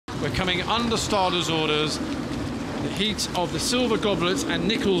We're coming under starters orders. The heat of the Silver Goblets and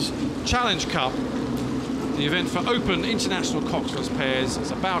Nickalls Challenge Cup. The event for open international coxless pairs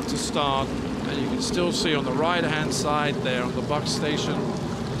is about to start, and you can still see on the right-hand side there on the buck station,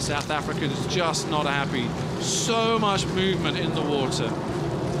 the South Africans just not happy. So much movement in the water.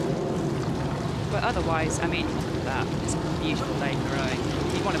 But otherwise, I mean, that is a beautiful day for rowing.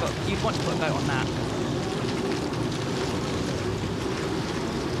 You'd want to put a boat on that.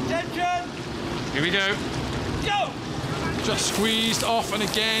 Attention! Here we go. Go! Just squeezed off, and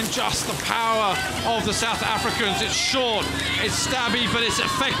again, just the power of the South Africans. It's short, it's stabby, but it's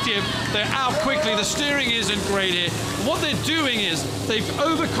effective. They're out quickly. The steering isn't great here. What they're doing is they've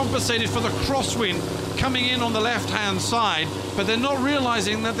overcompensated for the crosswind coming in on the left-hand side, but they're not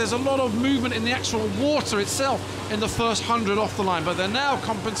realizing that there's a lot of movement in the actual water itself in the first 100 off the line, but they're now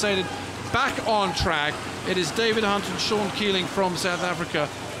compensated back on track. It is David Hunt and Sean Keeling from South Africa.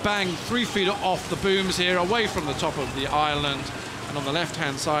 Bang, 3 feet off the booms here, away from the top of the island. And on the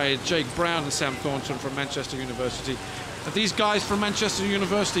left-hand side, Jake Brown and Sam Thornton from Manchester University. But these guys from Manchester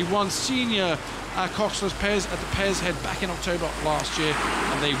University won senior coxless pairs at the Pairs Head back in October last year,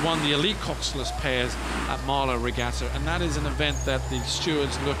 and they won the elite coxless pairs at Marlow Regatta. And that is an event that the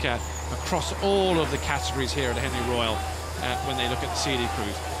stewards look at across all of the categories here at Henley Royal when they look at the CD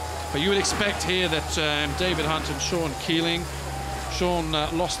crews. But you would expect here that David Hunt and Sean Keeling. Sean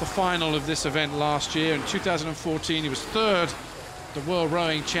lost the final of this event last year. In 2014, he was third at the World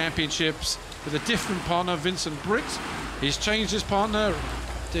Rowing Championships with a different partner, Vincent Briggs. He's changed his partner.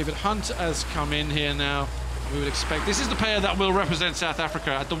 David Hunt has come in here now. We would expect this is the pair that will represent South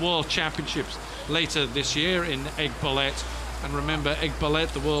Africa at the World Championships later this year in Goblets. And remember,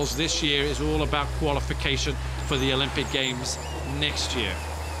 Goblets, the Worlds this year, is all about qualification for the Olympic Games next year.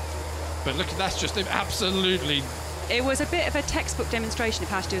 But look, that's just absolutely... It was a bit of a textbook demonstration of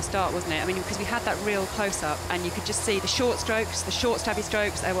how to do a start, wasn't it? I mean, because we had that real close-up, and you could just see the short strokes, the short stabby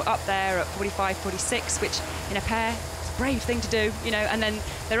strokes. They were up there at 45, 46, which in a pair, it's a brave thing to do, you know, and then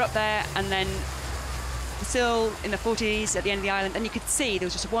they're up there, and then still in the 40s at the end of the island, and you could see there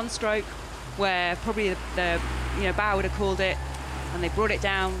was just one stroke where probably the bow would have called it, and they brought it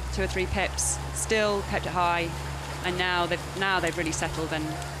down 2 or 3 pips, still kept it high, and now they've really settled, and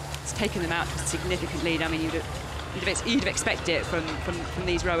it's taken them out to a significant lead. I mean, you'd have expected it from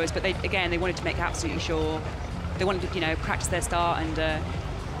these rowers, but they wanted to make absolutely sure. They wanted to, practice their start and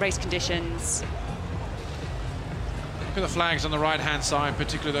race conditions. Look at the flags on the right-hand side,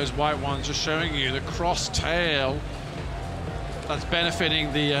 particularly those white ones, just showing you the cross tail that's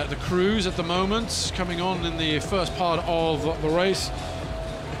benefiting the crews at the moment, coming on in the first part of the race.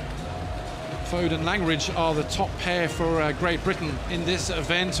 Fode and Langridge are the top pair for Great Britain in this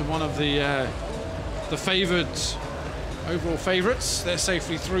event, one of the overall favourites. They're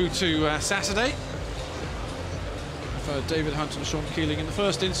safely through to Saturday. For David Hunt and Sean Keeling, in the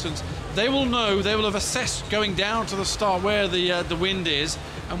first instance, they will have assessed going down to the start where the wind is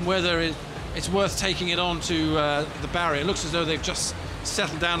and whether it's worth taking it on to the barrier. It looks as though they've just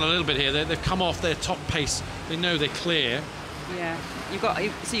settled down a little bit here. They've come off their top pace. They know they're clear. Yeah, you've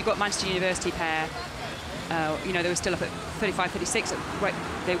got Manchester University pair. They were still up at 35, 36.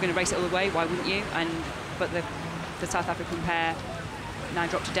 They were going to race it all the way. Why wouldn't you? But the South African pair now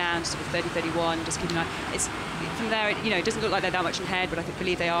dropped it down to sort of 30, 31. Just keeping an eye. It's from there. It doesn't look like they're that much ahead, but I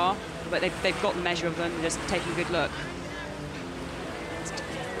believe they are. But they've got the measure of them. They're just taking a good look. It's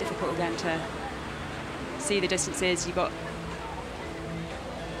difficult again to see the distances. You've got.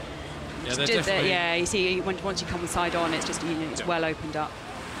 Yeah, they're definitely. Yeah, you see once you come with side on, it's just it's well opened up.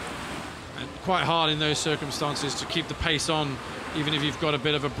 And quite hard in those circumstances to keep the pace on, even if you've got a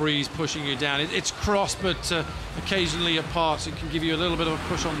bit of a breeze pushing you down. It's cross, but occasionally apart. It can give you a little bit of a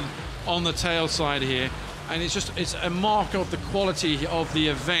push on the tail side here. And it's a mark of the quality of the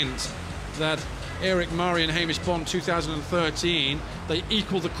event that Eric Murray and Hamish Bond 2013, they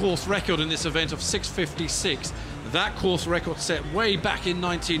equaled the course record in this event of 6:56. That course record set way back in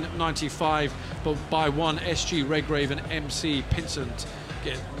 1995 but by one SG Redgrave and MC Pinsent.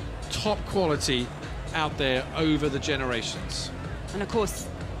 Get top quality out there over the generations. And of course,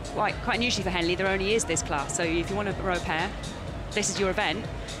 quite unusually for Henley, there only is this class. So if you want to row a pair, this is your event.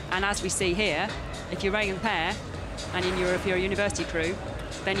 And as we see here, if you're rowing a pair, and if you're a university crew,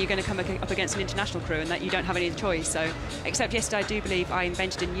 then you're going to come up against an international crew, and that you don't have any other choice. So, except yesterday, I do believe I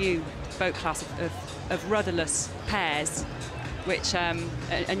invented a new boat class of rudderless pairs, which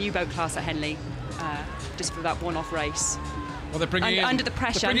a new boat class at Henley, just for that one-off race. Well, they're bringing under the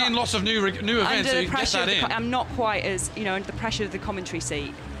pressure. They're bringing in lots of new events, so you can get that in. I'm not quite as under the pressure of the commentary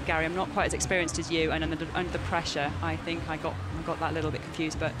seat, Gary. I'm not quite as experienced as you, and under the pressure, I think I got got that a little bit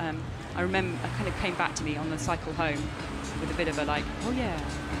confused, but I remember it kind of came back to me on the cycle home with a bit of a like, oh yeah,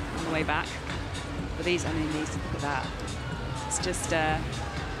 on the way back. But these, I mean, these, look at that. It's just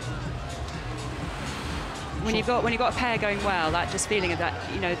when you've got a pair going well, that just feeling of that,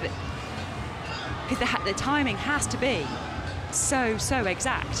 you know, that because the timing has to be so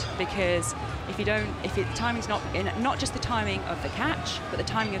exact, because if the timing's not just the timing of the catch, but the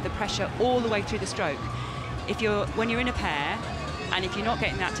timing of the pressure all the way through the stroke. When you're in a pair, and if you're not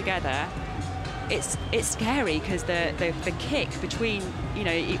getting that together, it's scary, because the kick between, you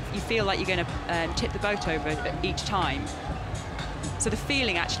know, you feel like you're going to tip the boat over each time. So the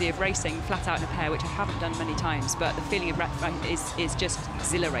feeling actually of racing flat out in a pair, which I haven't done many times, but the feeling of is just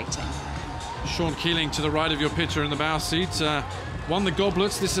exhilarating. Sean Keeling to the right of your picture in the bow seat. Won the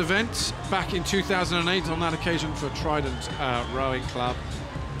Goblets this event back in 2008 on that occasion for Trident Rowing Club.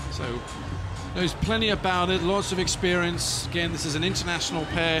 So knows plenty about it, lots of experience. Again, this is an international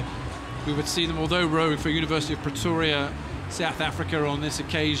pair. We would see them, although rowing for University of Pretoria, South Africa on this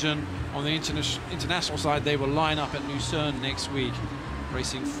occasion. On the international side, they will line up at Lucerne next week,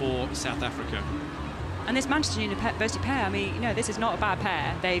 racing for South Africa. And this Manchester University pair, I mean, you know, this is not a bad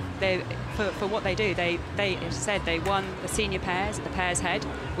pair. For what they do, they as I said, they won the senior pairs at the Pairs Head,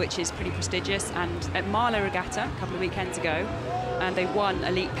 which is pretty prestigious, and at Marlow Regatta a couple of weekends ago, and they won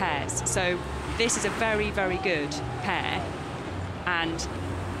elite pairs. So this is a very, very good pair, and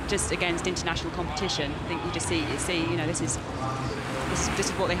just against international competition, I think you just see, you know, this is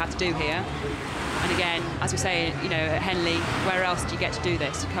what they have to do here. And again, as we say, you know, at Henley, where else do you get to do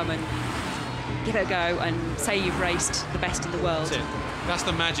this? Come and give it a go and say you've raced the best in the world. That's it. That's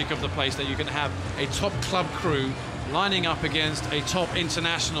the magic of the place, that you can have a top club crew lining up against a top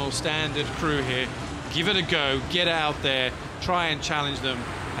international standard crew here. Give it a go, get out there, try and challenge them.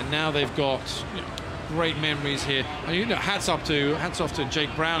 And now they've got, you know, great memories here. And, you know, hats off to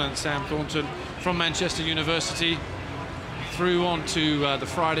Jake Brown and Sam Thornton from Manchester University, through on to the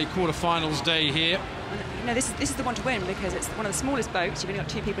Friday quarterfinals day here. You know, this is the one to win, because it's one of the smallest boats. You've only got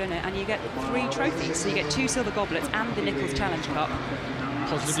 2 people in it, and you get 3 trophies. So you get 2 silver goblets and the Nickalls Challenge Cup.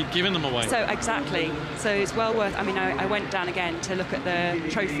 Positively giving them away. So exactly. So it's well worth. I mean, I went down again to look at the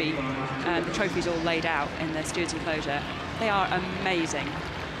trophy. The trophies all laid out in the stewards' enclosure. They are amazing,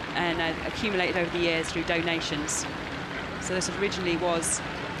 and accumulated over the years through donations. So this originally was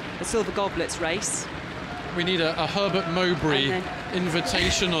the Silver Goblets race. We need a Herbert Mowbray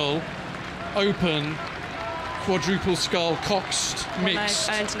Invitational Open quadruple scull coxed mixed.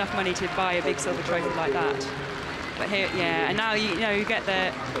 I earned enough money to buy a big silver trophy like that. But here, yeah, and now you know, you get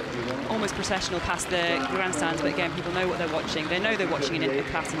the almost processional past the grandstands, but again, people know what they're watching. They know they're watching a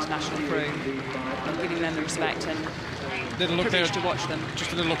class international crew, and giving them the respect and privilege to watch them.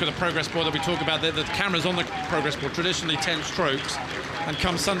 Just a little look at the progress board that we talk about there. The camera's on the progress board, traditionally 10 strokes, and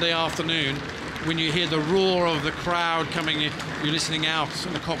come Sunday afternoon, when you hear the roar of the crowd coming in, you're listening out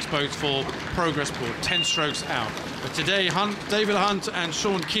on the Cox boats for progress board, 10 strokes out. But today, David Hunt and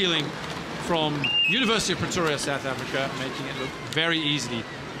Sean Keeling from University of Pretoria, South Africa, making it look very easily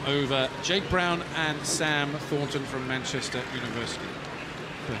over Jake Brown and Sam Thornton from Manchester University.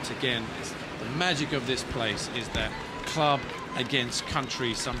 But again, the magic of this place is that club against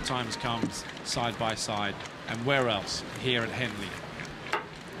country sometimes comes side by side. And where else? Here at Henley.